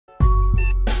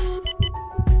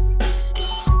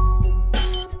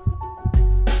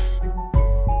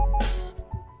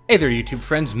Hey there, YouTube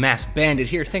friends, Mass Bandit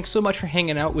here. Thanks so much for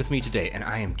hanging out with me today, and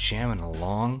I am jamming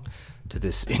along to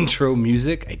this intro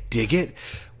music. I dig it.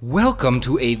 Welcome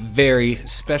to a very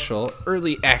special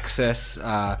early access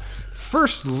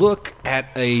first look at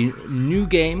a new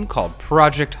game called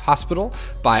Project Hospital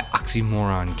by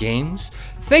Oxymoron Games.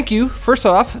 Thank you, first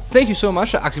off, thank you so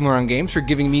much to Oxymoron Games for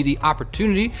giving me the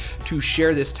opportunity to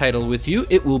share this title with you.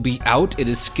 It will be out. It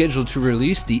is scheduled to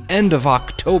release the end of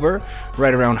October,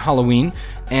 right around Halloween,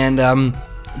 and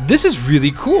this is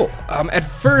really cool. At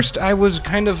first, I was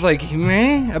kind of like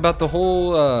meh about the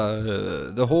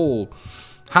whole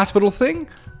hospital thing,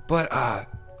 but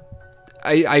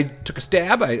I took a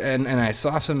stab and I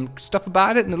saw some stuff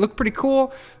about it and it looked pretty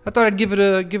cool. I thought I'd give it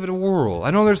a whirl.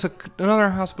 I know there's another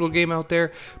hospital game out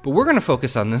there, but we're gonna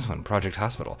focus on this one, Project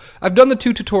Hospital. I've done the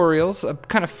 2 tutorials. I've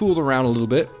kind of fooled around a little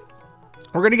bit.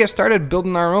 We're gonna get started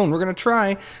building our own. We're gonna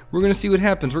try. We're gonna see what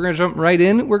happens. We're gonna jump right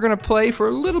in. We're gonna play for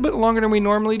a little bit longer than we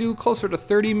normally do, closer to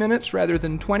 30 minutes rather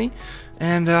than 20.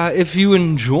 And if you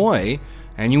enjoy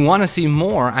and you want to see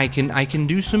more, I can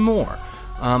do some more.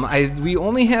 We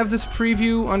only have this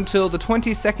preview until the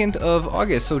 22nd of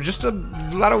August, so just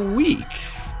about a week,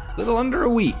 a little under a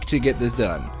week to get this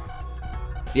done.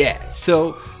 Yeah,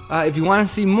 so if you want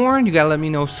to see more, you gotta let me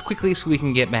know quickly so we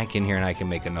can get back in here and I can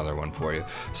make another one for you.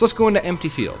 So let's go into empty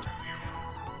field.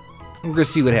 We're gonna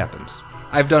see what happens.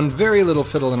 I've done very little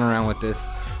fiddling around with this.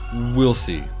 We'll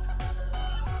see.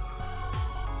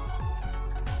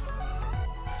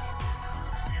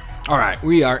 All right,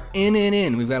 we are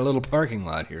in. We've got a little parking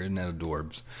lot here, isn't that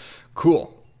adorbs?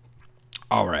 Cool.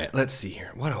 All right, let's see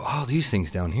here. What are all these things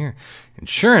down here?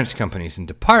 Insurance companies and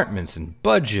departments and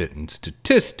budget and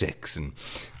statistics. And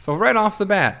so right off the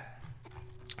bat,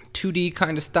 2D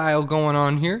kind of style going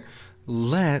on here.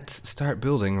 Let's start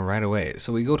building right away.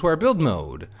 So we go to our build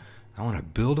mode. I want to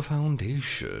build a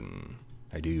foundation.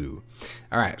 I do.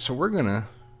 All right, so we're gonna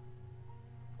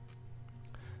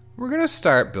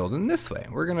start building this way.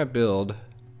 We're gonna build,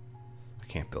 I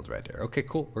can't build right there. Okay,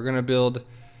 cool. We're gonna build,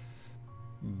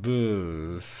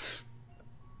 we'll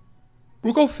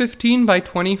go 15 by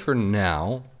 20 for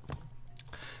now.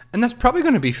 And that's probably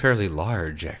gonna be fairly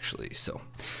large actually. So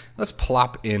let's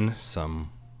plop in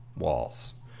some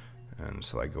walls. And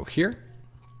so I go here.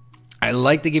 I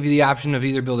like to give you the option of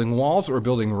either building walls or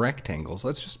building rectangles.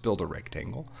 Let's just build a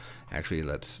rectangle. Actually,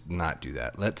 let's not do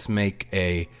that. Let's make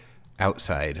a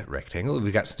outside rectangle.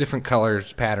 We've got different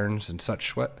colors, patterns, and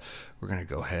such. What we're gonna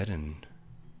go ahead and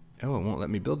oh, it won't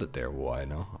let me build it there. Why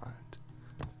not?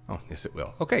 Oh, yes, it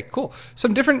will. Okay, cool.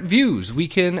 Some different views. We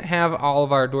can have all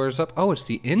of our doors up. Oh, it's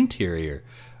the interior.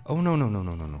 Oh no.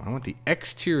 I want the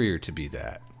exterior to be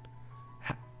that.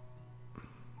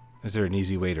 Is there an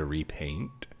easy way to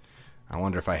repaint? I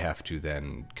wonder if I have to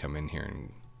then come in here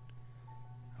and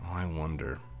oh, I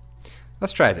wonder.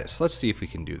 Let's try this. Let's see if we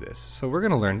can do this. So we're going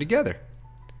to learn together.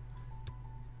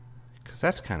 Because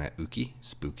that's kind of ooky,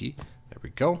 spooky. There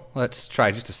we go. Let's try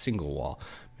just a single wall.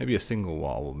 Maybe a single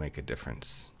wall will make a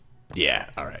difference. Yeah,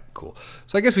 all right, cool.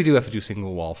 So I guess we do have to do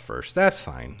single wall first. That's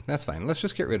fine. That's fine. Let's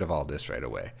just get rid of all this right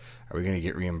away. Are we going to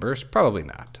get reimbursed? Probably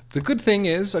not. The good thing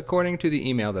is, according to the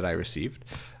email that I received,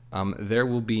 there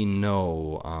will be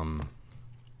no...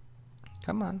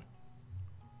 come on.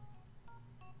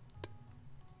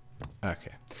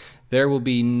 Okay, there will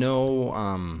be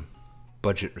no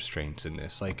budget restraints in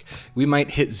this. Like, we might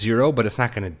hit 0, but it's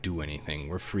not going to do anything.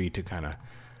 We're free to kind of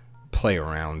play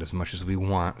around as much as we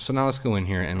want. So now let's go in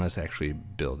here and let's actually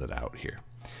build it out here.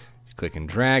 Click and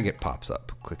drag, it pops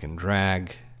up. Click and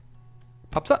drag,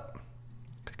 pops up.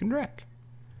 Click and drag.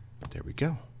 There we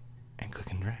go. And click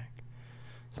and drag.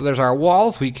 So there's our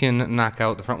walls. We can knock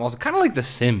out the front walls. Kind of like The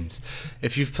Sims.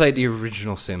 If you've played the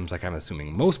original Sims, like I'm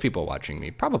assuming most people watching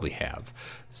me probably have.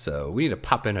 So we need to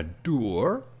pop in a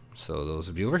door. So those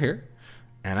of you over here.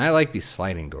 And I like these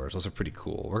sliding doors. Those are pretty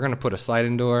cool. We're going to put a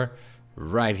sliding door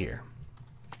right here.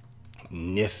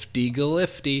 Nifty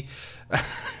galifty.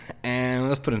 And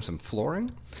let's put in some flooring.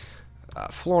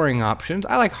 Flooring options.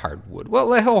 I like hardwood.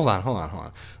 Well, hold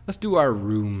on. Let's do our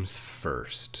rooms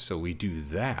first. So we do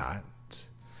that.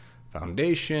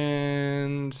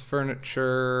 Foundations,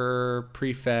 furniture,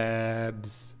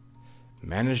 prefabs,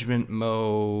 management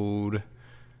mode.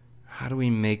 How do we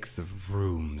make the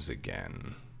rooms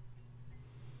again?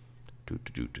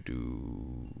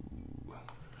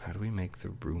 How do we make the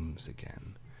rooms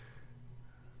again?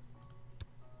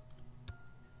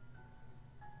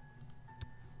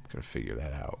 Gotta figure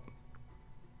that out.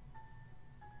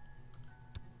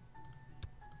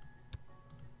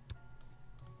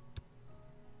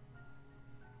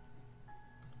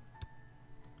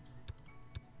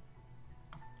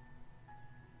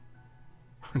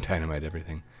 Dynamite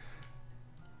everything.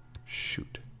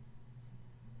 Shoot.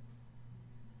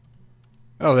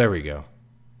 Oh, there we go.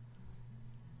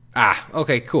 Ah,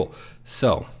 okay, cool.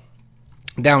 So,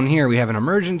 down here we have an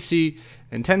emergency,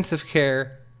 intensive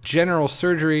care, general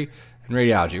surgery, and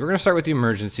radiology. We're going to start with the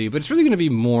emergency, but it's really going to be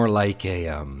more like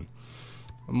a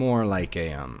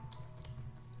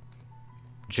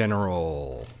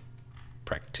general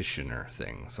practitioner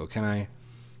thing. So can I?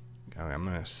 Oh, I'm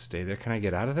going to stay there. Can I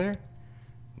get out of there?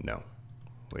 No.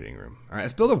 Waiting room. All right,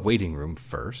 let's build a waiting room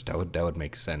first. That would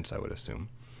make sense, I would assume.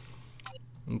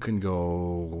 We can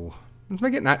go. Let's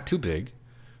make it not too big.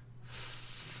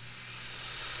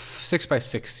 6 by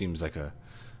 6 seems like a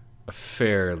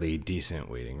fairly decent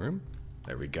waiting room.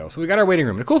 There we go. So we got our waiting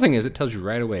room. The cool thing is it tells you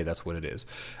right away that's what it is.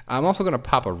 I'm also going to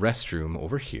pop a restroom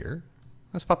over here.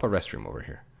 Let's pop a restroom over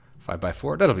here. 5 by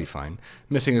 4. That'll be fine.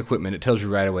 Missing equipment. It tells you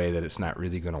right away that it's not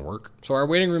really going to work. So our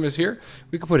waiting room is here.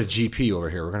 We could put a GP over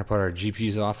here. We're going to put our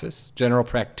GP's office, general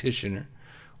practitioner,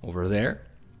 over there.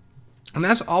 And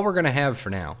that's all we're going to have for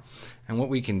now. And what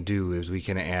we can do is we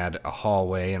can add a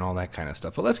hallway and all that kind of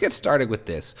stuff. But let's get started with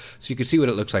this so you can see what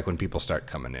it looks like when people start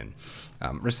coming in.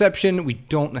 Reception, we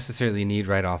don't necessarily need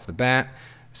right off the bat.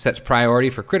 Sets priority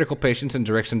for critical patients and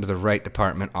directs them to the right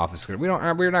department office. We're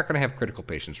not going to have critical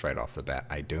patients right off the bat,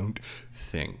 I don't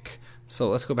think. So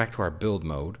let's go back to our build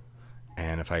mode.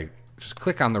 And if I just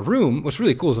click on the room, what's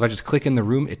really cool is if I just click in the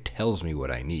room, it tells me what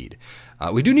I need.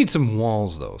 We do need some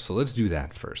walls, though, so let's do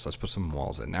that first. Let's put some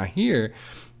walls in. Now here,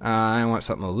 I want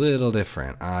something a little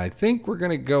different. I think we're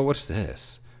going to go, what's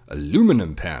this?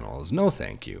 Aluminum panels. No,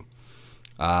 thank you.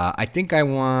 I think I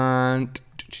want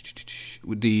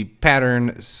the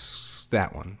pattern,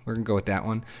 that one. We're going to go with that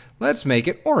one. Let's make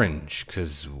it orange,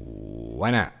 because why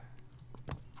not?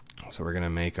 So we're going to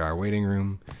make our waiting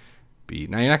room be...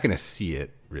 Now, you're not going to see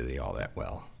it really all that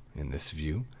well in this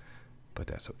view, but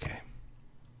that's okay.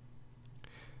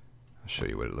 I'll show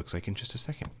you what it looks like in just a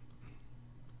second.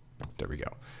 There we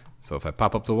go. So if I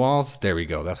pop up the walls, there we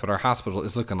go. That's what our hospital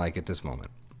is looking like at this moment.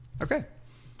 Okay.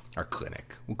 Our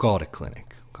clinic. We'll call it a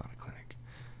clinic.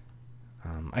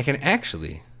 I can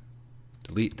actually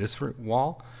delete this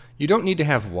wall. You don't need to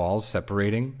have walls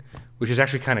separating, which is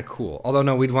actually kind of cool. Although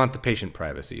no, we'd want the patient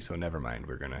privacy, so never mind.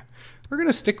 We're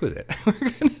gonna stick with it. We're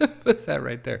gonna put that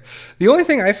right there. The only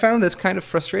thing I found that's kind of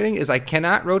frustrating is I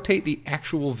cannot rotate the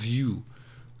actual view.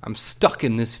 I'm stuck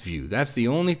in this view. That's the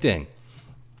only thing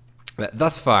that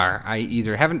thus far I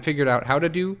either haven't figured out how to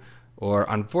do or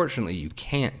unfortunately you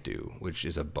can't do, which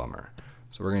is a bummer.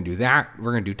 So we're going to do that.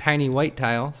 We're going to do tiny white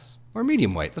tiles or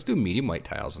medium white. Let's do medium white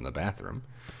tiles in the bathroom.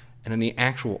 And in the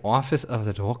actual office of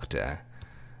the doctor,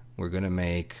 we're going to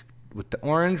make, with the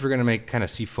orange, we're going to make kind of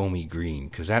seafoamy green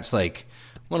because that's like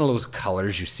one of those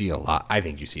colors you see a lot. I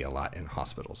think you see a lot in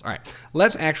hospitals. All right,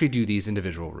 let's actually do these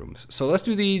individual rooms. So let's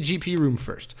do the GP room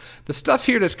first. The stuff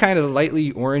here that's kind of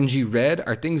lightly orangey red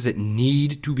are things that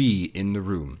need to be in the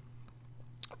room.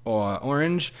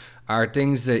 Orange are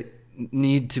things that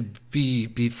need to be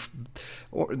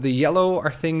or the yellow are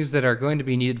things that are going to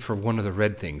be needed for one of the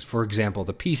red things. For example,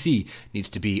 the PC needs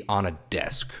to be on a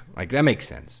desk. Like, that makes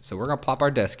sense. So we're going to plop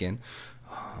our desk in,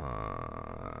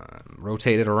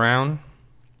 rotate it around.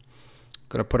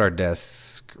 Going to put our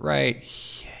desk right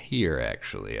here,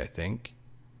 actually, I think.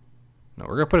 No,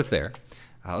 we're going to put it there.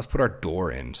 Let's put our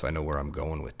door in so I know where I'm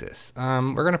going with this.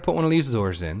 We're going to put one of these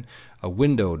doors in, a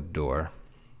window door.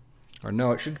 Or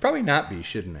no, it should probably not be,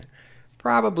 shouldn't it?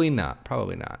 Probably not.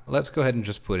 Probably not. Let's go ahead and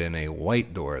just put in a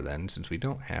white door then, since we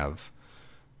don't have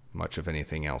much of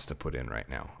anything else to put in right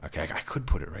now. Okay, I could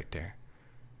put it right there.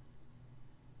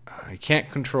 I can't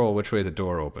control which way the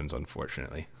door opens,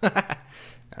 unfortunately. All right,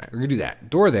 we're going to do that.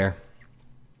 Door there.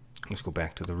 Let's go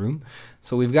back to the room.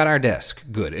 So we've got our desk.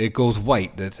 Good. It goes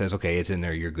white. That says, okay, it's in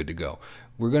there. You're good to go.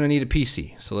 We're going to need a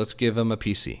PC. So let's give him a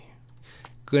PC.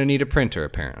 Going to need a printer,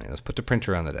 apparently. Let's put the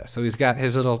printer on the desk. So he's got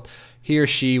his little, he or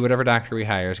she, whatever doctor we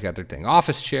hire, has got their thing.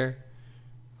 Office chair.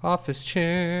 Office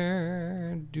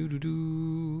chair.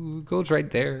 Doo-doo-doo. Goes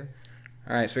right there.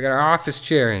 All right, so we got our office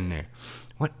chair in there.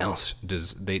 What else do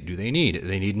they need?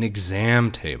 They need an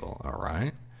exam table. All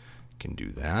right. Can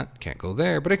do that. Can't go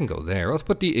there, but it can go there. Let's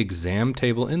put the exam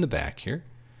table in the back here.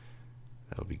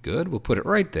 That'll be good. We'll put it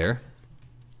right there.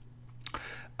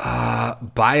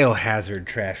 Biohazard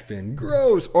trash bin.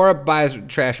 Gross. Or a biohazard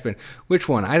trash bin. Which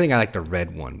one? I think I like the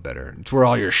red one better. It's where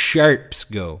all your sharps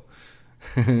go.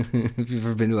 If you've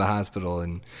ever been to a hospital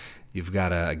and you've got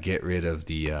to get rid of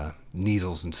the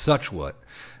needles and such what.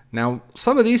 Now,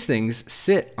 some of these things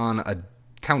sit on a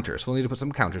counter, so we'll need to put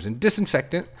some counters in.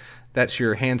 Disinfectant, that's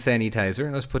your hand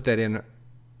sanitizer. Let's put that in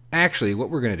Actually, what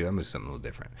we're going to do, I'm going to do something a little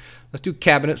different. Let's do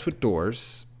cabinets with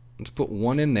doors. Let's put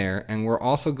one in there, and we're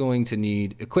also going to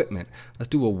need equipment. Let's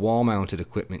do a wall-mounted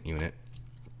equipment unit.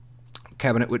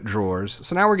 Cabinet with drawers.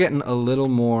 So now we're getting a little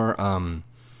more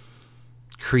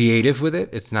creative with it.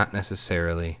 It's not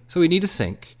necessarily. So we need a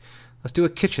sink. Let's do a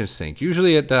kitchen sink.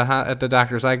 Usually at the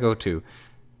doctors I go to,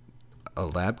 a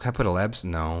lab. Can I put a lab?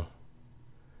 No.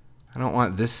 I don't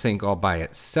want this sink all by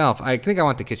itself. I think I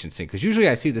want the kitchen sink because usually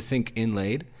I see the sink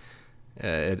inlaid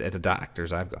at the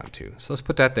doctors I've gone to. So let's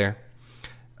put that there.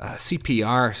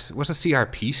 CPR. What's a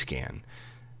CRP scan?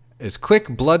 It's quick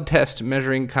blood test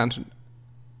measuring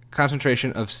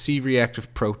concentration of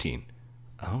C-reactive protein.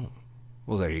 Oh,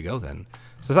 well there you go then.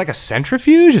 So it's like a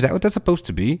centrifuge? Is that what that's supposed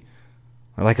to be?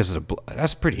 Or like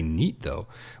that's pretty neat though.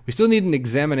 We still need an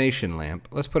examination lamp.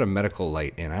 Let's put a medical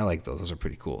light in. I like those. Those are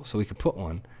pretty cool. So we could put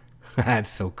one. That's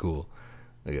so cool.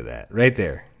 Look at that. Right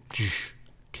there.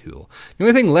 Cool. The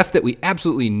only thing left that we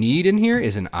absolutely need in here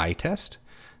is an eye test.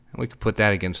 And we could put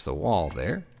that against the wall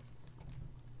there.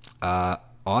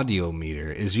 Audio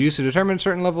meter is used to determine a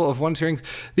certain level of one's hearing.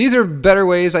 These are better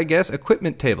ways, I guess.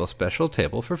 Equipment table. Special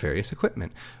table for various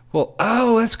equipment. Well,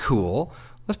 oh, that's cool.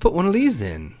 Let's put one of these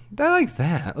in. I like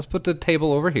that. Let's put the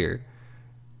table over here.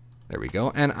 There we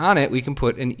go. And on it, we can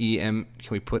put an EM.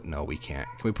 Can we put? No, we can't.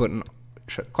 Can we put an...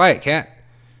 Quiet, cat.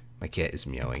 My cat is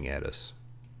meowing at us.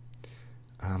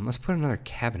 Let's put another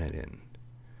cabinet in.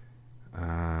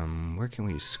 Where can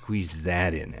we squeeze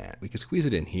that in at? We could squeeze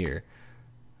it in here.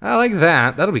 I like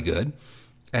that. That'll be good.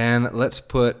 And let's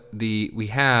put the... We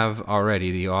have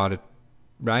already the auto...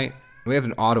 Right? We have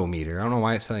an auto meter. I don't know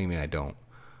why it's telling me I don't.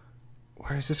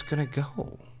 Where is this going to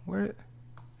go? Where...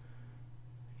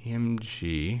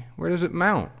 EMG. Where does it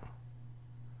mount?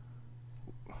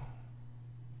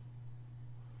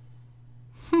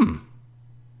 What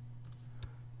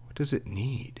does it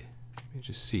need? Let me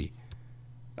just see.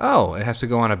 Oh, it has to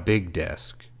go on a big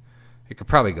desk. It could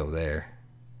probably go there.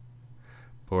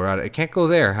 But we're out of, it can't go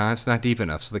there, huh? It's not deep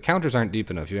enough. So the counters aren't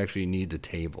deep enough. You actually need the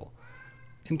table.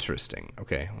 Interesting.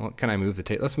 Okay, well, can I move the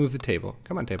table? Let's move the table.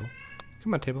 Come on, table.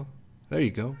 Come on, table. There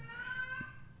you go.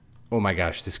 Oh my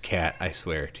gosh, this cat, I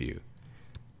swear to you,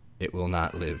 it will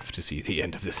not live to see the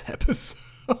end of this episode.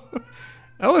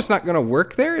 Oh, it's not going to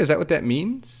work there? Is that what that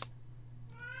means?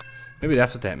 Maybe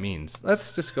that's what that means.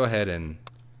 Let's just go ahead and...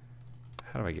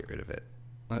 How do I get rid of it?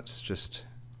 Let's just...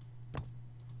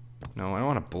 No, I don't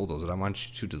want to bulldoze it. I want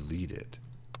you to delete it.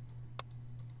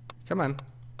 Come on.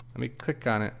 Let me click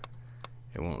on it.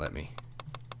 It won't let me.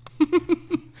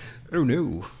 Oh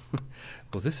no.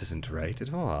 Well, this isn't right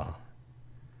at all.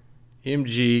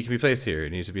 EMG can be placed here. It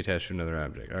needs to be attached to another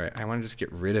object. Alright, I want to just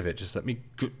get rid of it. Just let me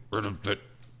get rid of it.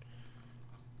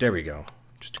 There we go.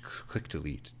 Just click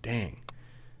delete. Dang.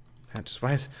 That's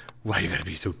why you gotta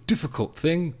be so difficult,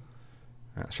 thing?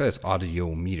 Right, let's try this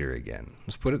audio meter again.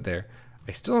 Let's put it there.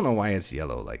 I still don't know why it's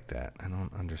yellow like that. I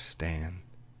don't understand.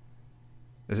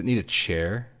 Does it need a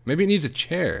chair? Maybe it needs a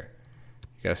chair.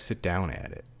 You gotta sit down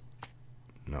at it.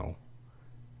 No.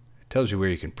 It tells you where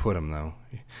you can put them, though.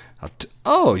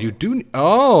 Oh, you do.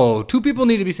 Oh, two people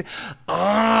need to be sitting.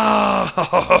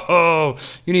 Oh,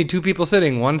 you need two people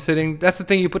sitting. One sitting. That's the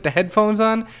thing. You put the headphones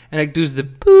on, and it does the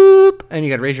boop, and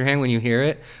you gotta raise your hand when you hear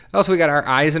it. Also, we got our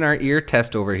eyes and our ear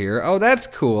test over here. Oh, that's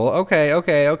cool. Okay.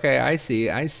 I see.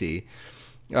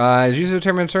 It's used to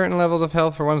determine certain levels of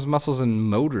health for one's muscles and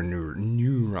motor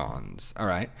neurons. All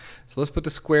right. So let's put the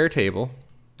square table.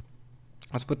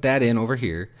 Let's put that in over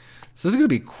here. So this is going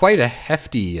to be quite a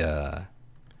hefty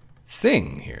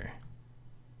thing here.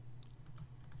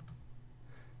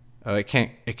 Oh, it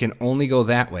can't. It can only go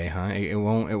that way, huh? It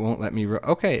won't let me.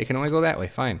 Okay, it can only go that way.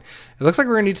 Fine. It looks like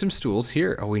we're gonna need some stools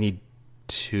here. Oh, we need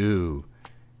two.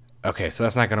 Okay, so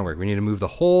that's not gonna work. We need to move the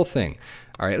whole thing.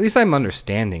 All right. At least I'm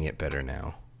understanding it better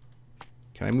now.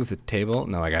 Can I move the table?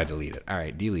 No, I gotta delete it. All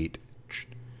right, delete.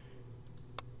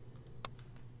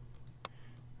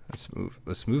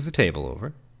 Let's move the table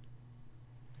over.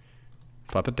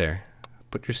 Pop it there.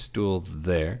 Put your stool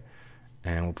there.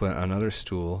 And we'll put another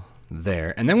stool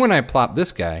there. And then when I plop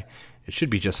this guy, it should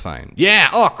be just fine. Yeah!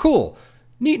 Oh, cool!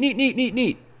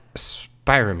 Neat.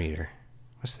 Spirometer.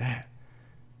 What's that?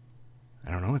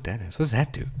 I don't know what that is. What does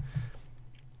that do?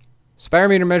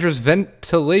 Spirometer measures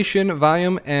ventilation,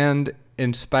 volume, and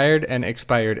inspired and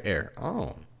expired air.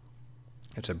 Oh.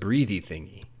 It's a breathy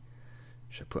thingy.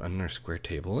 Should I put another square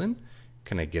table in?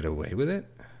 Can I get away with it?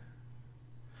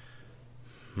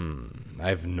 I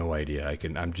have no idea.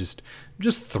 I'm just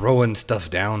throwing stuff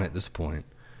down at this point.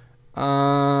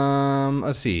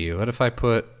 Let's see. What if I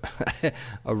put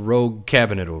a rogue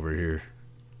cabinet over here?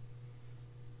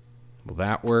 Will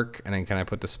that work? And then can I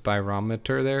put the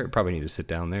spirometer there? Probably need to sit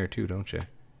down there too, don't you?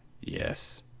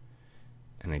 Yes.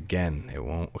 And again, it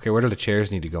won't. Okay, where do the chairs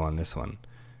need to go on this one?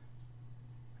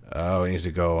 Oh, it needs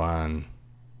to go on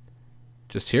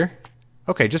just here?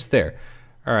 Okay, just there.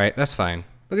 All right, that's fine.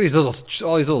 Look at these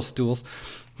all these little stools.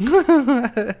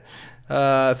 So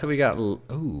we got, ooh,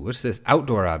 what's this?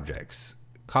 Outdoor objects.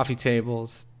 Coffee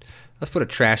tables. Let's put a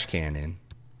trash can in.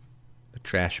 A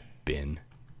trash bin.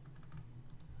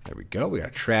 There we go. We got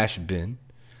a trash bin.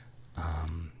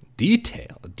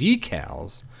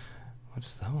 Decals.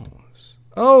 What's those?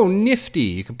 Oh, nifty.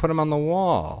 You can put them on the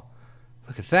wall.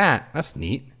 Look at that. That's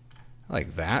neat. I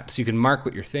like that. So you can mark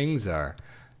what your things are.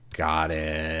 Got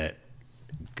it.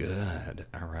 Good.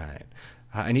 All right.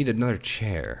 I need another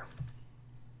chair.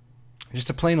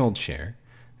 Just a plain old chair.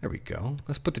 There we go.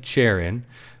 Let's put the chair in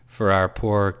for our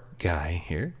poor guy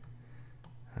here.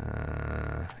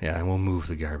 Yeah, and we'll move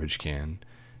the garbage can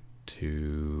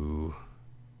to,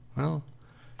 well,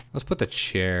 let's put the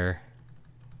chair.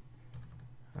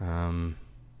 I'll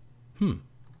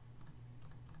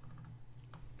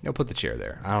put the chair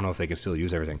there. I don't know if they can still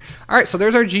use everything. All right, so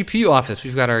there's our GP office.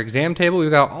 We've got our exam table.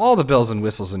 We've got all the bells and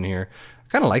whistles in here. I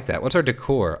kind of like that. What's our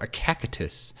decor? A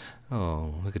cactus.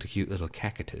 Oh, look at the cute little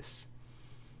cactus.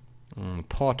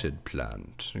 Potted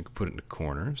plant. We can put it in the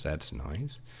corners. That's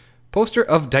nice. Poster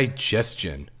of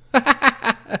digestion.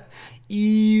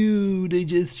 Ew,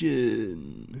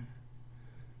 digestion.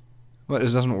 What, it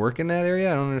doesn't work in that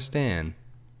area? I don't understand.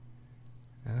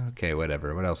 Okay,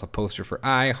 whatever. What else? A poster for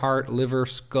eye, heart, liver,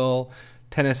 skull,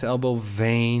 tennis elbow,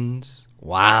 veins.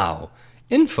 Wow.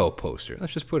 Info poster.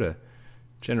 Let's just put a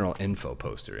general info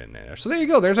poster in there. So there you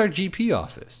go. There's our GP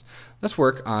office. Let's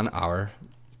work on our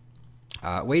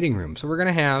waiting room. So we're going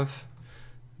to have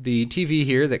the TV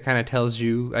here that kind of tells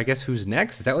you, I guess, who's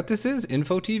next. Is that what this is?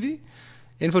 Info TV?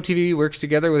 Info TV works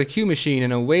together with a queue machine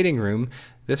in a waiting room.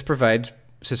 This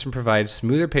system provides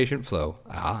smoother patient flow.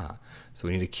 So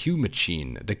we need a queue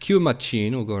machine. The queue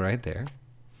machine will go right there.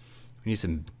 We need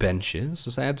some benches.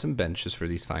 Let's add some benches for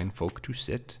these fine folk to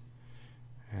sit.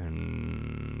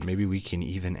 And maybe we can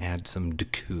even add some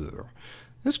decor.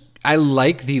 I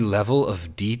like the level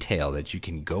of detail that you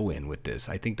can go in with this.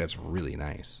 I think that's really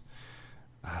nice.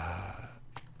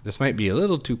 This might be a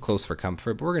little too close for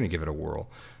comfort, but we're going to give it a whirl.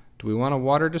 Do we want a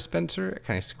water dispenser?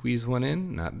 Can I squeeze one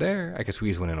in? Not there. I could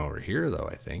squeeze one in over here, though,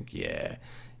 I think. Yeah.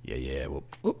 Well,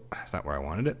 that's not where I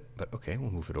wanted it, but okay,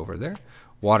 we'll move it over there.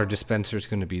 Water dispenser is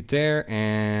going to be there,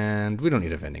 and we don't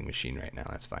need a vending machine right now.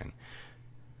 That's fine.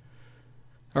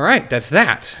 All right, that's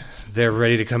that. They're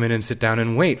ready to come in and sit down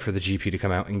and wait for the GP to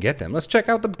come out and get them. Let's check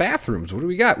out the bathrooms. What do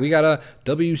we got? We got a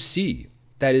WC.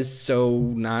 That is so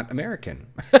not American.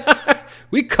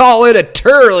 We call it a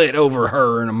turlet over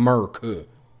her in America.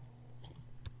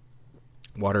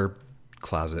 Water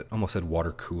closet. Almost said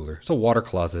water cooler. It's a water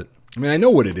closet. I mean, I know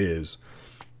what it is.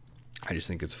 I just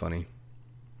think it's funny.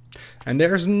 And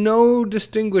there's no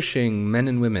distinguishing men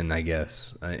and women, I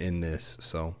guess, in this.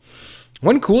 So,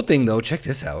 one cool thing, though, check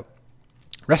this out.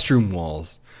 Restroom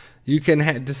walls. You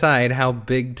can decide how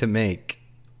big to make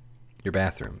your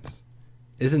bathrooms.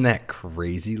 Isn't that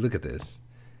crazy? Look at this.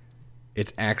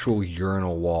 It's actual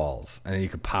urinal walls. And you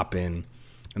could pop in.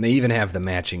 And they even have the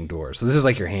matching doors. So this is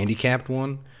like your handicapped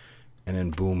one. And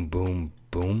then boom, boom,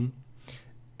 boom.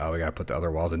 Oh, we gotta put the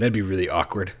other walls in. That'd be really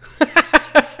awkward.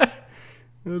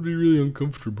 That'd be really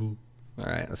uncomfortable. All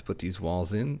right, let's put these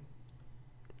walls in.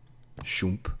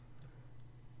 Shoomp.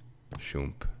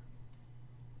 Shoomp.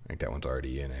 I think that one's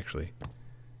already in, actually.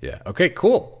 Yeah, okay,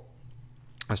 cool.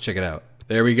 Let's check it out.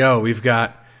 There we go. We've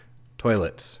got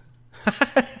toilets.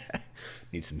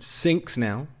 Need some sinks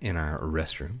now in our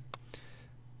restroom.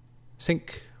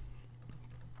 Sink.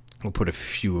 We'll put a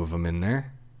few of them in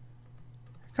there.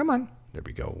 Come on. There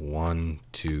we go. 1,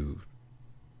 2.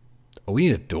 Oh, we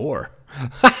need a door.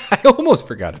 I almost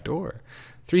forgot a door.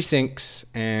 3 sinks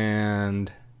and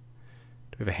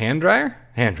do we have a hand dryer?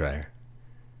 Hand dryer.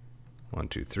 1,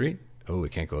 2, 3. Oh,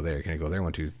 it can't go there. Can it go there?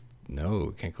 1, 2. No,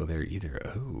 it can't go there either.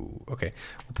 Oh, okay.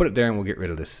 We'll put it there and we'll get rid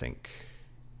of this sink.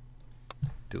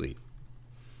 Delete.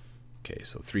 Okay,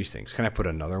 so 3 sinks. Can I put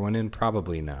another one in?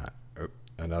 Probably not. Or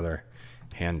another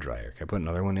hand dryer. Can I put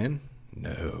another one in?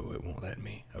 No, it won't let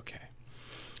me. Okay.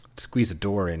 Let's squeeze a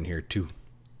door in here too.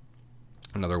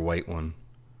 Another white one.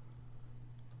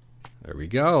 There we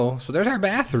go. So there's our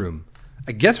bathroom.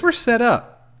 I guess we're set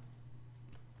up.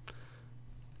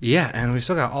 Yeah, and we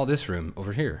still got all this room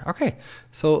over here. Okay,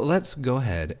 so let's go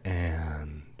ahead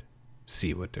and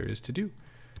see what there is to do.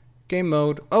 Game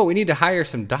mode. Oh, we need to hire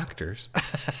some doctors.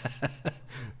 That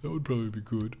would probably be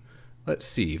good. Let's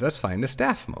see. Let's find the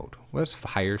staff mode. Let's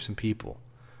hire some people.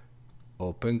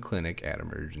 Open clinic at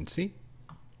emergency.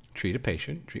 Treat a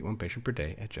patient. Treat one patient per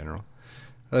day at general.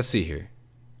 Let's see here.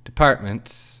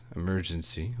 Departments.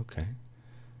 Emergency. Okay.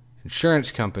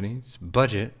 Insurance companies.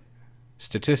 Budget.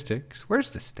 Statistics.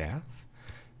 Where's the staff?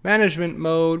 Management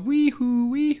mode. Wee-hoo,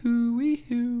 wee-hoo,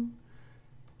 wee-hoo.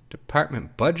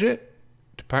 Department budget.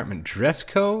 Department dress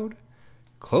code.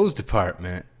 Clothes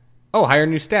department. Oh, hire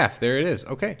new staff. There it is.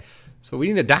 Okay. So we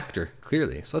need a doctor,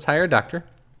 clearly. So let's hire a doctor.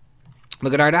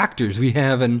 Look at our doctors. We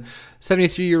have an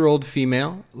 73-year-old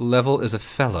female. Level is a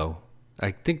fellow.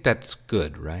 I think that's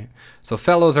good, right? So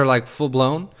fellows are like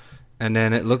full-blown. And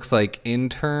then it looks like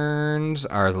interns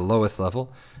are the lowest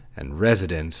level. And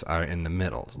residents are in the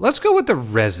middle. Let's go with the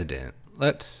resident.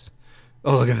 Oh,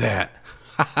 look at that.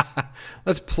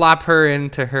 Let's plop her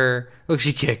into her. Look,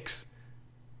 she kicks.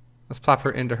 Let's plop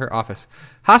her into her office.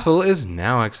 Hospital is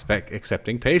now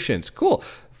accepting patients. Cool.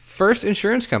 First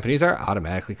insurance companies are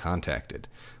automatically contacted.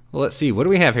 Well, let's see. What do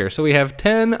we have here? So we have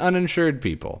 10 uninsured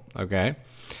people. Okay.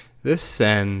 This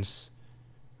sends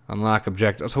unlock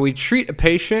objective. So we treat a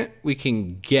patient. We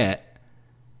can get,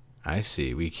 I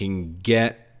see, we can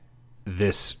get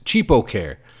this cheapo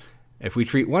care. If we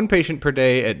treat one patient per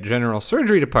day at general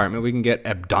surgery department, we can get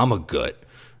abdomagut.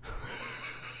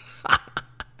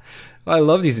 Well, I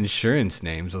love these insurance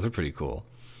names. Those are pretty cool.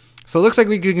 So it looks like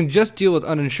we can just deal with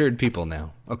uninsured people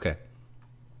now. Okay.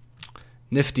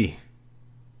 Nifty.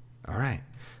 All right.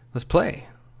 Let's play.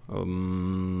 There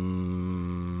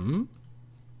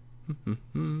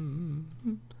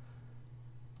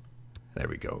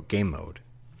we go. Game mode.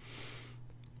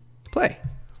 Play.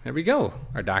 There we go.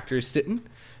 Our doctor is sitting.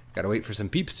 Got to wait for some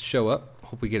peeps to show up.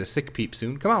 Hope we get a sick peep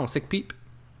soon. Come on, sick peep.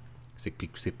 Sick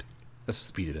peep, sip. Let's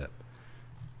speed it up.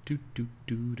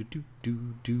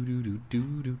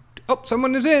 Oh,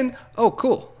 someone is in. Oh,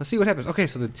 cool. Let's see what happens. Okay,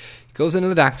 so it goes into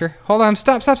the doctor. Hold on.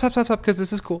 Stop, because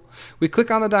this is cool. We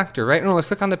click on the doctor, right? No, let's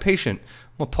click on the patient.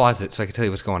 We'll pause it so I can tell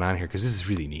you what's going on here because this is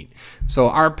really neat. So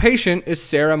our patient is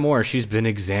Sarah Moore. She's been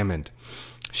examined.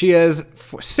 She has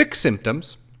 6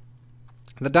 symptoms.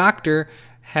 The doctor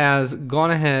has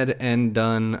gone ahead and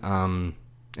done,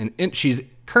 she's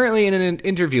currently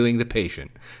interviewing the patient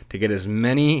to get as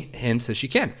many hints as she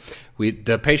can.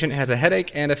 The patient has a headache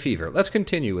and a fever. Let's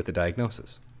continue with the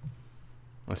diagnosis.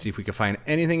 Let's see if we can find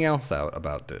anything else out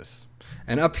about this.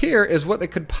 And up here is what it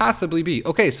could possibly be.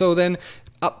 Okay, so then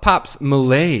up pops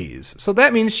malaise. So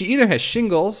that means she either has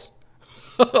shingles.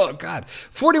 Oh, God.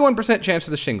 41% chance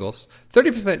of the shingles,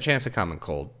 30% chance of common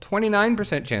cold,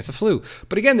 29% chance of flu.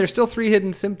 But again, there's still 3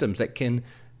 hidden symptoms that can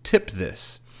tip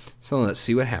this. So let's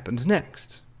see what happens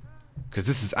next.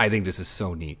 Because I think this is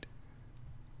so neat.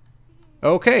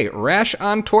 Okay, rash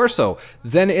on torso.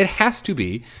 Then it has to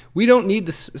be. We don't need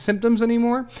the symptoms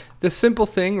anymore. The simple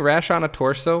thing, rash on a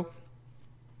torso,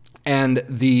 and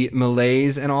the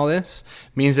malaise and all this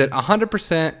means that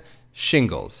 100%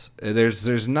 shingles.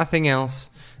 There's nothing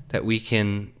else that we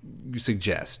can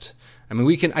suggest. I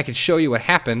mean, I can show you what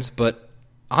happens, but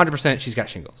 100% she's got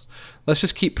shingles. Let's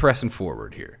just keep pressing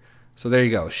forward here. So there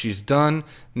you go. She's done.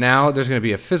 Now there's going to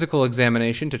be a physical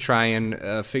examination to try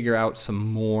and figure out some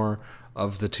more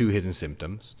of the 2 hidden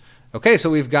symptoms. Okay, so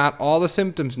we've got all the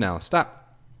symptoms now.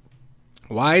 Stop.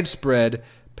 Widespread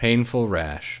painful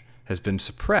rash has been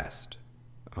suppressed.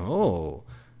 Oh,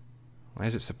 why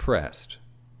is it suppressed?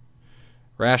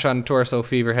 Rash on torso,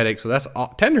 fever, headache. So that's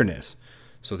all, tenderness.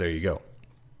 So there you go.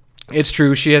 It's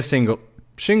true. She has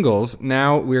shingles.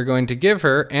 Now we're going to give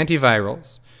her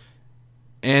antivirals,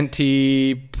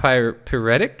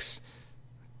 antipyretics,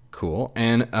 cool,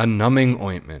 and a numbing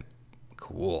ointment.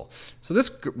 Cool. So this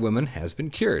woman has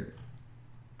been cured.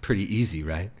 Pretty easy,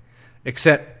 right?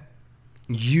 Except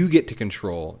you get to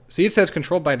control. See, it says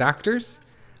controlled by doctors.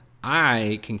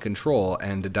 I can control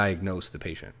and diagnose the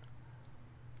patient.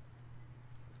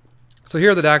 So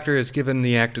here the doctor is given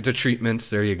the treatments.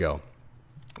 There you go.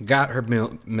 Got her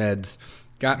meds,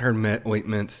 got her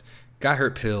ointments, got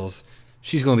her pills.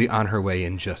 She's going to be on her way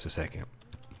in just a second.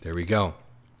 There we go.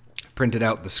 Printed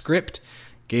out the script,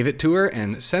 gave it to her,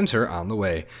 and sends her on the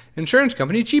way. Insurance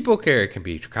company cheapo care can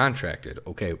be contracted.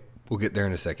 Okay, we'll get there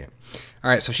in a second. All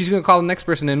right, so she's going to call the next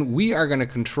person in. We are going to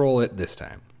control it this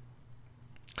time.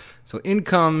 So in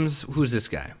comes, who's this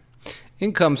guy?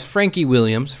 In comes Frankie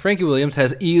Williams. Frankie Williams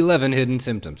has 11 hidden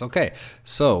symptoms. Okay,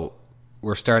 so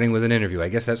we're starting with an interview. I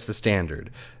guess that's the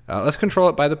standard. Let's control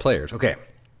it by the players. Okay,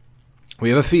 we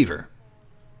have a fever.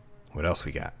 What else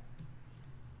we got?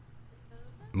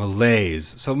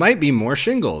 Malaise. So it might be more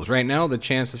shingles. Right now, the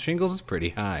chance of shingles is pretty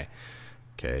high.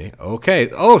 Okay.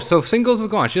 Oh, so shingles is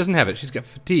gone. She doesn't have it. She's got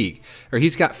fatigue. Or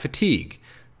he's got fatigue.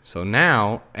 So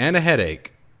now, and a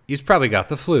headache. He's probably got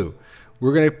the flu.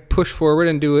 we're going to push forward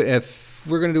and do it. If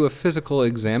we're going to do a physical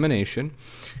examination,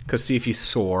 because see if he's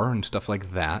sore and stuff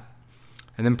like that,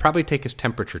 and then probably take his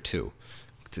temperature too.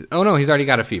 Oh no, he's already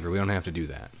got a fever. We don't have to do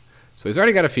that. So he's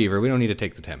already got a fever. We don't need to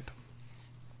take the temp.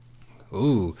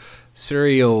 Ooh,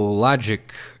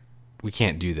 seriologic. We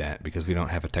can't do that because we don't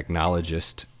have a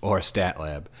technologist or a stat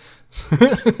lab.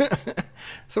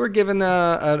 So we're giving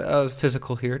a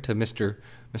physical here to Mr.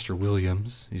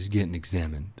 Williams. He's getting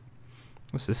examined.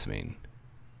 What's this mean?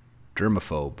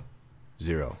 Germaphobe.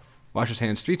 0. Wash his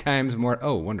hands 3 times more.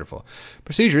 Oh, wonderful.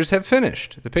 Procedures have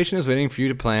finished. The patient is waiting for you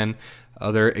to plan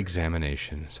other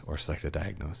examinations or select a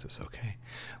diagnosis. Okay.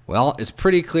 Well, it's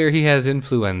pretty clear he has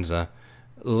influenza.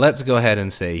 Let's go ahead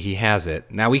and say he has it.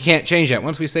 Now, we can't change that.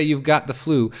 Once we say you've got the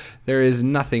flu, there is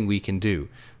nothing we can do.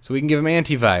 So we can give him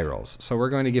antivirals. So we're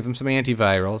going to give him some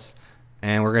antivirals,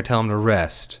 and we're going to tell him to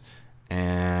rest.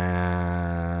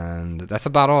 And that's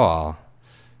about all.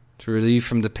 To relieve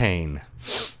from the pain.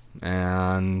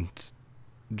 And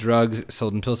drugs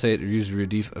sold in pill state are used to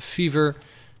relieve a fever,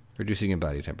 reducing your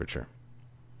body temperature.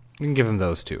 We can give him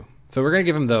those too. So we're going to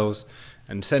give him those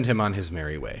and send him on his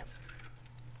merry way.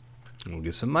 And we'll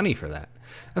give some money for that.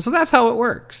 And so that's how it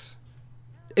works.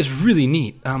 It's really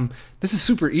neat. This is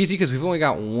super easy because we've only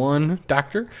got one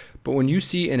doctor, but when you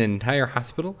see an entire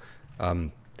hospital,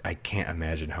 I can't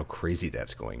imagine how crazy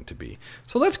that's going to be.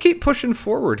 So let's keep pushing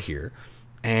forward here.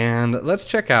 And let's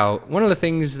check out one of the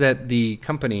things that the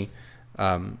company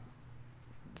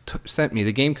sent me,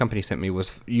 the game company sent me,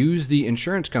 was use the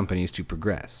insurance companies to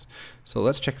progress. So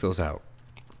let's check those out.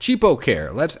 Cheapo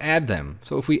Care, let's add them.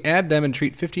 So if we add them and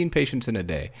treat 15 patients in a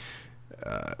day,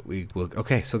 we will.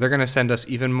 Okay, so they're going to send us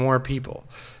even more people.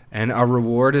 And our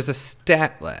reward is a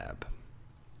stat lab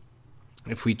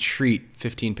if we treat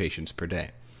 15 patients per day.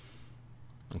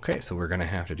 Okay, so we're going to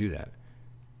have to do that.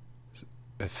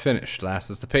 Finished. Last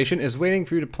is the patient is waiting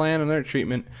for you to plan on their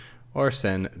treatment or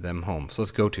send them home. So let's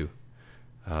go to.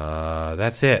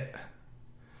 That's it.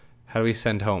 How do we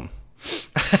send home?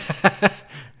 I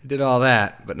did all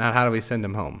that, but not how do we send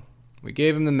him home. We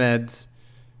gave him the meds.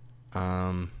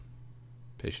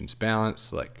 Patient's balance.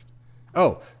 Select.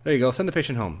 Oh, there you go. Send the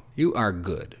patient home. You are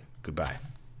good. Goodbye.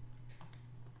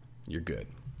 You're good.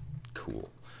 Cool.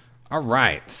 All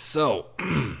right. So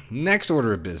next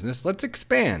order of business. Let's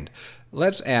expand.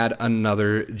 Let's add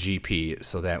another GP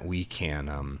so that we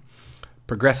can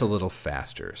progress a little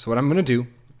faster. So what I'm going to do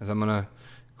is I'm going to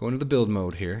go into the build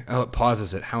mode here. Oh, it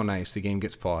pauses it. How nice. The game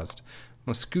gets paused. I'm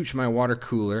going to scooch my water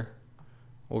cooler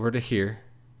over to here.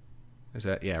 Is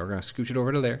that? Yeah, we're going to scooch it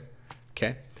over to there.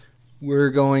 Okay.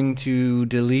 We're going to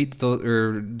delete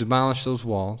or demolish those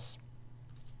walls.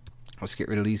 Let's get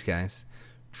rid of these guys.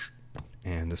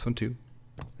 And this one too.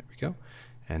 There we go.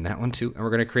 And that one too. And we're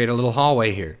going to create a little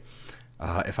hallway here.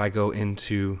 If I go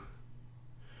into,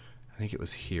 I think it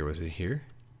was here. Was it here?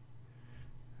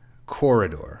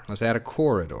 Corridor. Let's add a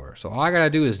corridor. So all I got to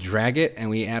do is drag it,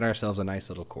 and we add ourselves a nice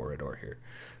little corridor here.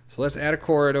 So let's add a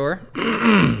corridor.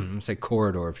 Let's say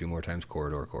corridor a few more times.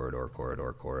 Corridor, corridor,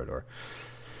 corridor, corridor.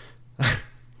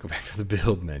 Go back to the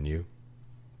build menu.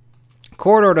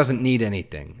 Corridor doesn't need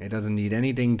anything. It doesn't need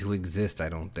anything to exist, I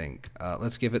don't think.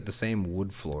 Let's give it the same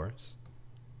wood floors.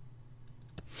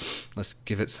 Let's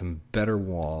give it some better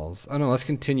walls. Oh no, let's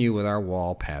continue with our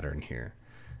wall pattern here.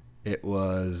 It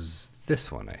was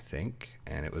this one, I think,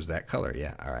 and it was that color.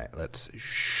 Yeah, all right, let's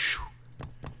shoo.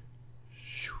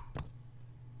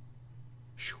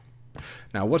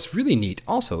 Now, what's really neat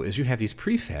also is you have these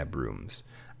prefab rooms.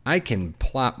 I can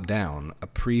plop down a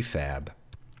prefab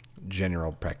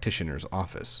general practitioner's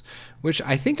office, which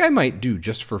I think I might do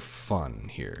just for fun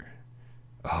here.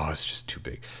 Oh, it's just too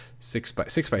big. 6 by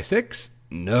 6?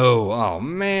 No. Oh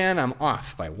man, I'm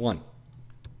off by 1.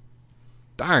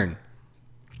 Darn.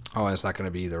 Oh, it's not going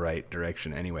to be the right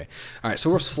direction anyway. All right, so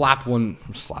we'll slap one.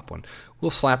 We'll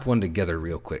slap one together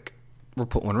real quick. We'll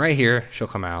put one right here. She'll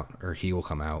come out, or he will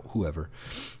come out, whoever.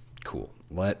 Cool.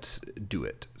 Let's do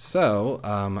it. So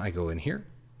I go in here.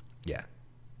 Yeah.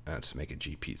 Let's make it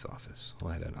GP's office.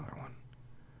 We'll add another one.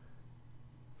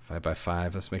 5 by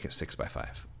 5. Let's make it 6 by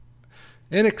 5.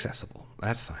 Inaccessible.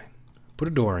 That's fine. Put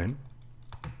a door in.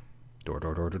 Door.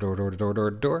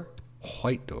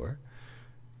 White door.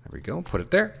 There we go. Put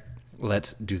it there.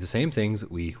 Let's do the same things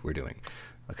that we were doing.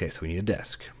 Okay, so we need a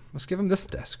desk. Let's give him this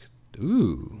desk.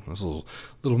 Ooh, that's a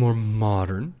little more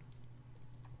modern.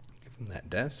 Give him that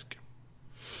desk.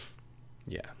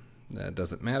 Yeah, that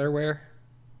doesn't matter where.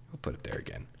 We'll put it there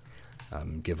again.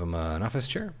 Give him an office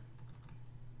chair.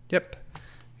 Yep.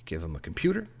 Give him a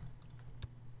computer.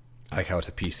 I like how it's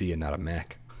a PC and not a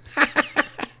Mac.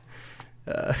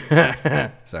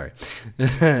 Sorry.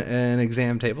 An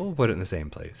exam table. We'll put it in the same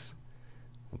place.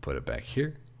 We'll put it back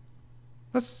here.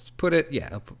 Let's put it,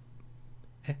 yeah.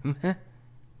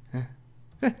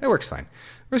 That works fine.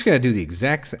 We're just going to do the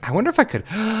exact same. I wonder if I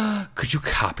could you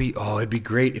copy? Oh, it'd be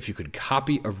great if you could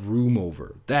copy a room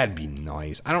over. That'd be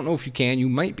nice. I don't know if you can. You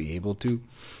might be able to.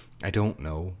 I don't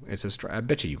know. I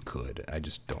bet you could. I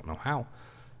just don't know how.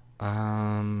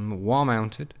 Wall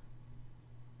mounted.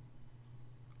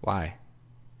 Why?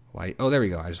 Why? Oh, there we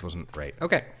go. I just wasn't right.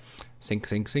 Okay.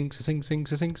 Sink.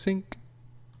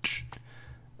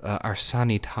 Our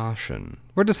sanitation.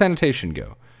 Where'd the sanitation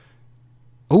go?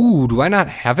 Oh, do I not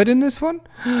have it in this one?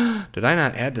 Did I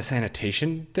not add the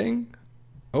sanitation thing?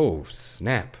 Oh,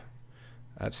 snap.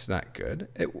 That's not good.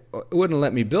 It wouldn't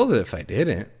let me build it if I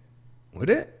didn't. Would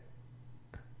it?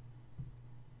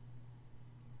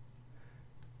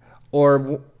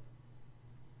 Or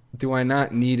do I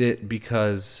not need it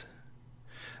because...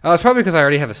 Oh, it's probably because I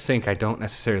already have a sink. I don't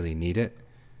necessarily need it.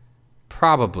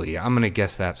 Probably. I'm going to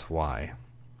guess that's why.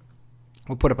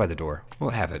 We'll put it by the door.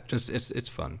 We'll have it. Just it's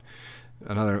fun.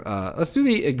 Another. Let's do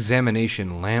the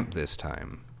examination lamp this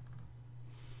time.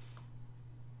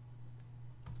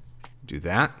 Do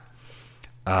that.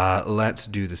 Let's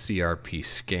do the CRP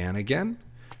scan again.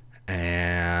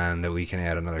 And we can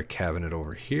add another cabinet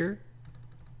over here.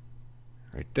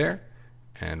 Right there.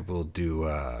 And we'll do,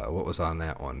 what was on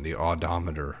that one? The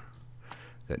odometer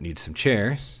that needs some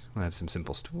chairs. We'll add some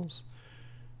simple stools.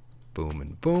 Boom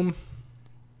and boom.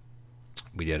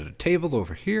 We added a table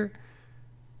over here.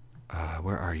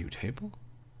 Where are you, table?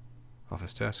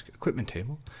 Office desk. Equipment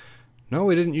table. No,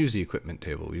 we didn't use the equipment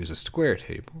table. We used a square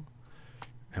table.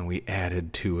 And we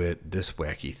added to it this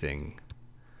wacky thing.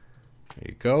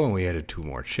 There you go. And we added 2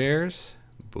 more chairs.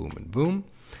 Boom and boom.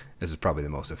 This is probably the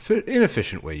most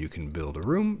inefficient way you can build a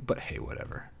room, but hey,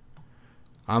 whatever.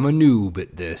 I'm a noob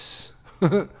at this.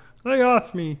 Lay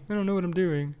off me. I don't know what I'm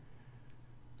doing.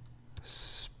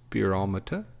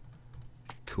 Spirometer.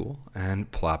 Cool.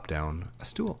 And plop down a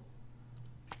stool.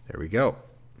 There we go.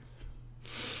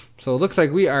 So it looks like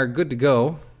we are good to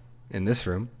go in this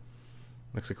room.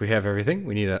 Looks like we have everything.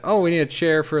 We need a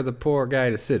chair for the poor guy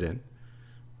to sit in.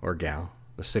 Or gal.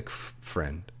 The sick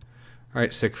friend. All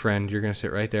right, sick friend, you're going to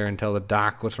sit right there and tell the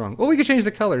doc what's wrong. Oh, we could change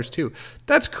the colors, too.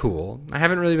 That's cool. I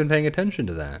haven't really been paying attention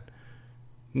to that.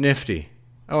 Nifty.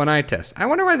 Oh, an eye test. I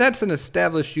wonder why that's an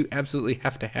established you absolutely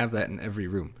have to have that in every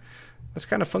room. That's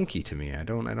kind of funky to me. I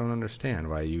don't understand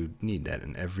why you need that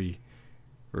in every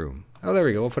room. Oh, there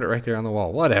we go. We'll put it right there on the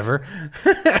wall. Whatever.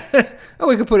 Oh,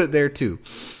 we could put it there, too.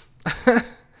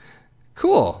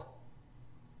 Cool.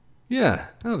 Yeah,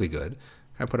 that'll be good.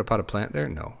 Can I put a potted plant there?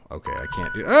 No. Okay, I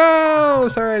can't do... Oh,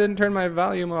 sorry, I didn't turn my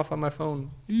volume off on my phone.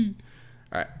 All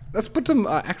right, let's put some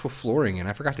actual flooring in.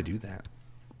 I forgot to do that.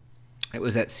 It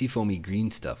was that seafoamy green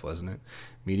stuff, wasn't it?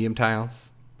 Medium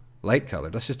tiles. Light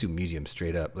colored. Let's just do medium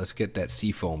straight up. Let's get that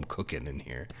seafoam cooking in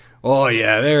here. Oh,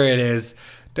 yeah, there it is.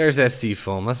 There's that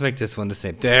seafoam. Let's make this one the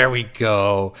same. There we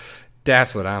go.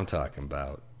 That's what I'm talking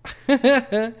about.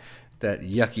 That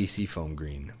yucky seafoam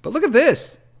green. But look at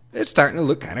this. It's starting to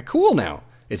look kind of cool now.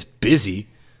 It's busy.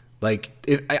 Like,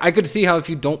 I could see how if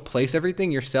you don't place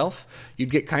everything yourself,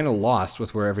 you'd get kind of lost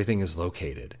with where everything is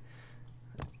located.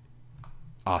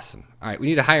 Awesome. All right, we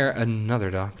need to hire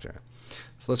another doctor.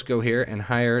 So let's go here and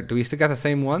hire... Do we still got the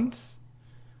same ones?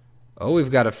 Oh,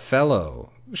 we've got a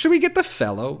fellow. Should we get the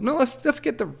fellow? No, let's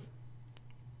get the...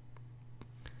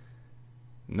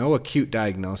 No acute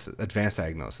diagnosis, advanced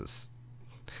diagnosis.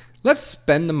 Let's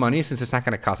spend the money since it's not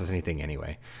going to cost us anything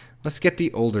anyway. Let's get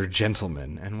the older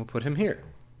gentleman, and we'll put him here.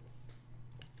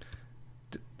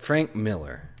 Frank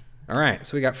Miller. All right,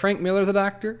 so we got Frank Miller, the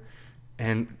doctor,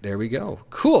 and there we go.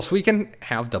 Cool, so we can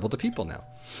have double the people now.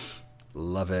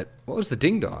 Love it. What was the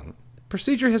ding-dong?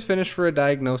 Procedure has finished for a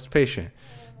diagnosed patient.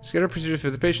 Schedule procedure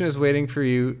for the patient is waiting for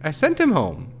you. I sent him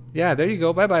home. Yeah, there you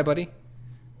go. Bye-bye, buddy.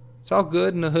 It's all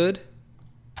good in the hood.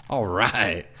 All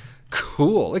right.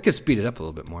 Cool. It could speed it up a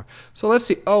little bit more. So let's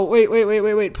see. Oh,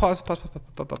 wait. Pause.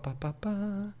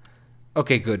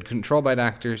 Okay, good. Controlled by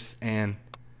doctors and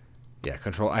yeah,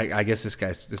 control. I guess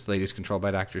this lady's controlled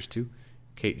by doctors too.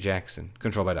 Kate Jackson,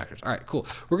 controlled by doctors. All right, cool.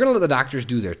 We're gonna let the doctors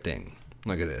do their thing.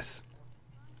 Look at this.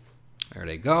 There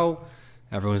they go.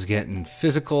 Everyone's getting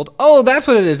physicaled. Oh, that's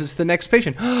what it is. It's the next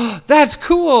patient. That's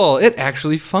cool. It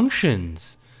actually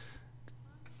functions.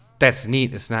 That's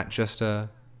neat. It's not just a...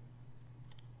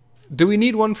 Do we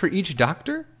need one for each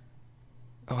doctor?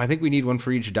 Oh, I think we need one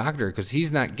for each doctor because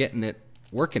he's not getting it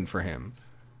working for him.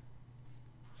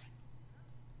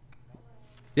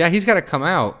 Yeah, he's got to come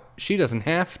out. She doesn't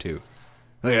have to.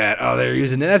 Look at that. Oh, they're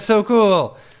using it. That's so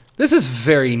cool. This is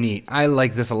very neat. I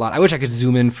like this a lot. I wish I could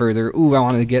zoom in further. Ooh, I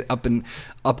wanted to get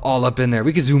all up in there.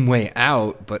 We could zoom way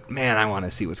out, but man, I want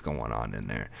to see what's going on in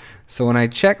there. So when I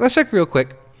check, let's check real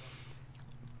quick.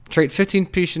 Trait 15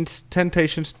 patients, 10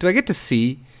 patients. Do I get to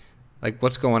see like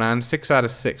what's going on? 6 out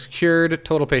of 6. Cured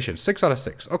total patients. 6 out of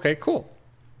 6. Okay, cool.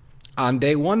 On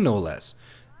day 1, no less.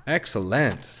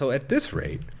 Excellent. So at this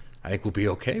rate, I think we'll be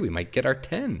okay. We might get our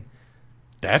 10.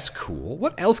 That's cool.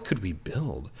 What else could we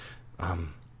build? Let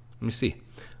me see.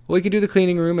 Well, we could do the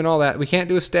cleaning room and all that. We can't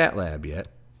do a stat lab yet.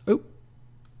 Oh,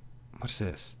 what's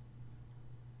this?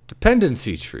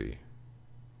 Dependency tree.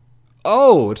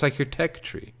 Oh, it's like your tech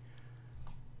tree.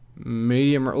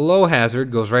 Medium or low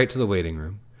hazard goes right to the waiting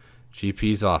room,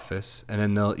 GP's office, and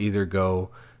then they'll either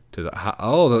go to the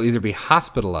they'll either be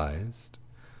hospitalized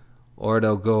or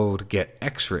they'll go to get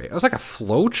X-ray. It was like a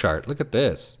flow chart. Look at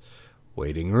this.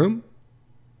 Waiting room,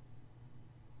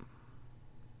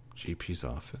 GP's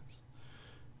office.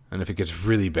 And if it gets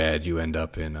really bad, you end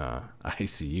up in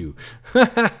ICU.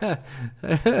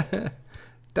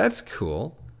 That's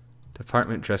cool.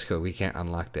 Department dress code. We can't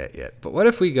unlock that yet. But what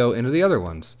if we go into the other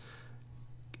ones?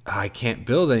 I can't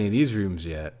build any of these rooms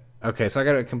yet. Okay, so I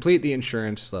got to complete the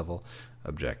insurance level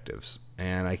objectives.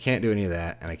 And I can't do any of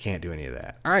that, and I can't do any of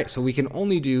that. All right, so we can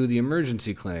only do the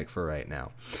emergency clinic for right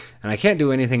now. And I can't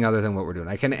do anything other than what we're doing.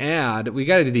 I can add, we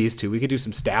got to do these two. We could do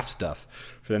some staff stuff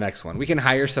for the next one. We can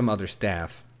hire some other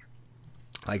staff.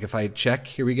 Like if I check,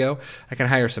 here we go. I can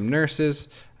hire some nurses.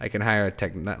 I can hire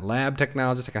a lab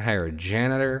technologist. I can hire a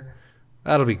janitor.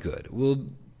 That'll be good.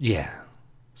 Yeah.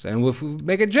 So, and if we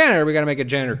make a janitor, we got to make a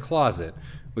janitor closet,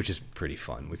 which is pretty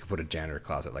fun. We could put a janitor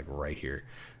closet like right here.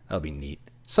 That'll be neat.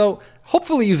 So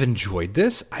hopefully you've enjoyed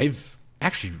this. I'm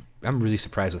really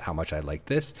surprised with how much I like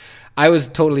this. I was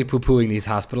totally poo-pooing these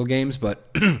hospital games, but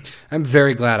I'm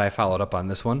very glad I followed up on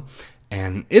this one.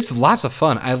 And it's lots of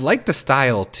fun. I like the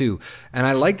style too. And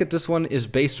I like that this one is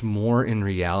based more in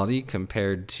reality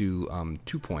compared to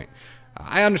 2 Point.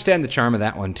 I understand the charm of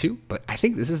that one too, but I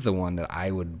think this is the one that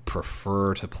I would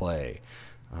prefer to play.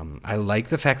 I like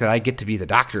the fact that I get to be the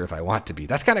doctor if I want to be.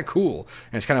 That's kind of cool.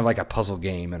 And it's kind of like a puzzle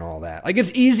game and all that. Like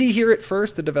it's easy here at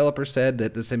first. The developer said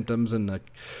that the symptoms and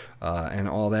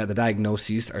all that, the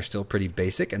diagnoses are still pretty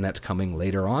basic, and that's coming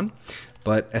later on.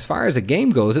 But as far as the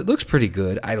game goes, it looks pretty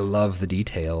good. I love the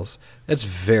details. It's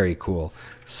very cool.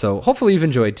 So hopefully you've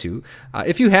enjoyed too.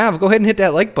 If you have, go ahead and hit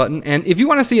that like button. And if you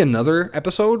want to see another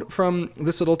episode from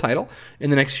this little title in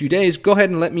the next few days, go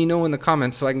ahead and let me know in the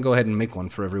comments so I can go ahead and make one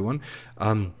for everyone.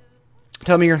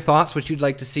 Tell me your thoughts, what you'd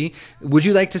like to see. Would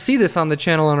you like to see this on the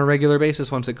channel on a regular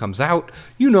basis once it comes out?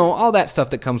 You know, all that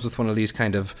stuff that comes with one of these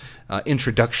kind of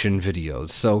introduction videos.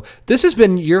 So this has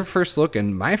been your first look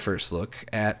and my first look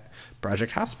at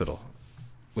Project Hospital,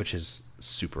 which is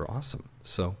super awesome.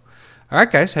 So, all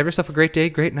right, guys, have yourself a great day,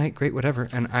 great night, great whatever,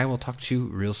 and I will talk to you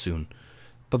real soon.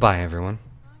 Bye-bye, everyone.